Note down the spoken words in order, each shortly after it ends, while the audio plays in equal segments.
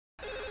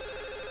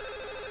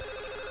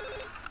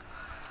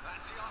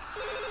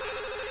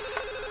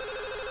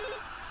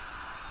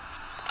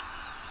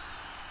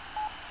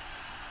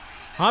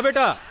हाँ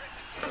बेटा,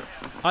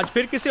 आज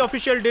फिर किसी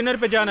ऑफिशियल डिनर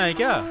पे जाना है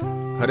क्या?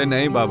 अरे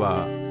नहीं बाबा,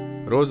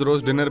 रोज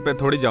रोज डिनर पे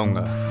थोड़ी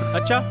जाऊंगा।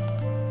 अच्छा,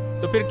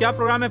 तो फिर क्या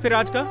प्रोग्राम है फिर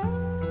आज का?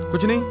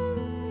 कुछ नहीं,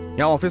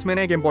 यहाँ ऑफिस में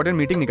ना एक इम्पोर्टेंट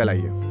मीटिंग निकल आई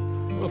है।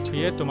 उफ,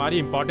 ये तुम्हारी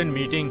इम्पोर्टेंट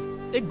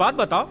मीटिंग। एक बात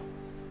बताओ,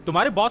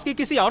 तुम्हारे बॉस की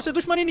किसी और से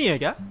दुश्मनी नहीं है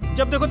क्या?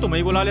 जब देखो तुम्हें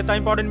ही बुला लेता है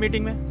इम्पोर्टेंट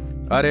मीटिंग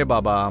में। अरे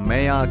बाबा,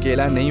 मैं यहाँ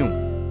अकेला नहीं हूँ,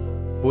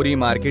 पूरी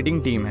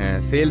मार्केटिंग टीम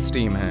है, सेल्स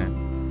टीम है।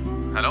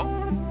 Hello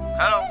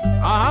hello.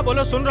 हाँ हाँ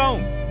बोलो, सुन रहा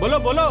हूँ, बोलो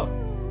बोलो।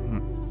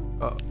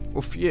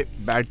 उफ, ये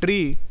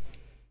बैटरी।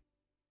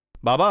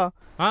 बाबा,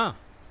 हाँ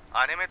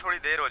आने में थोड़ी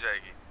देर हो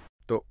जाएगी,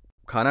 तो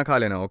खाना खा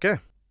लेना। Okay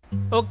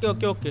okay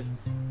okay okay.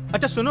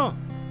 अच्छा सुनो,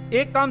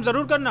 एक काम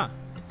जरूर करना,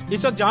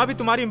 इस वक्त जहां भी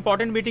तुम्हारी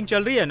इंपॉर्टेंट मीटिंग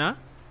चल रही है ना,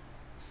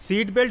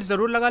 सीट बेल्ट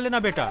जरूर लगा लेना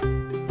बेटा,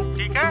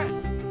 ठीक है?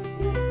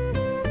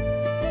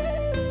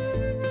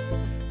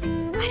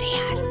 अरे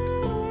यार,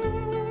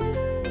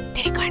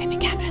 तेरे गाड़ी में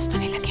कैमरास तो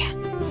नहीं लगे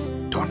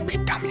हैं? डोंट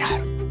बी डम यार।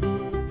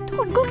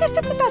 तो उनको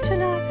कैसे पता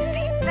चला?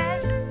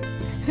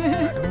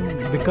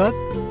 Because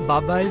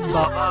Baba is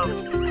Baba.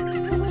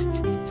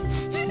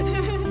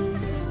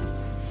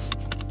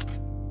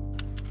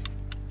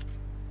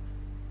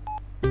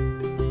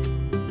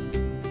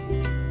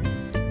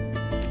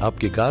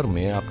 आपकी कार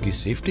में आपकी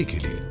सेफ्टी के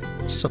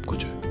लिए सब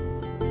कुछ है,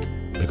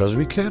 because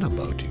we care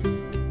about you.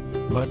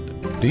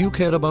 But do you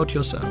care about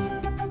yourself?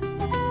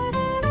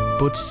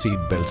 Put seat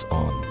belts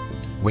on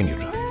when you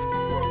drive.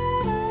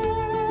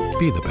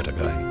 Be the better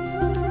guy.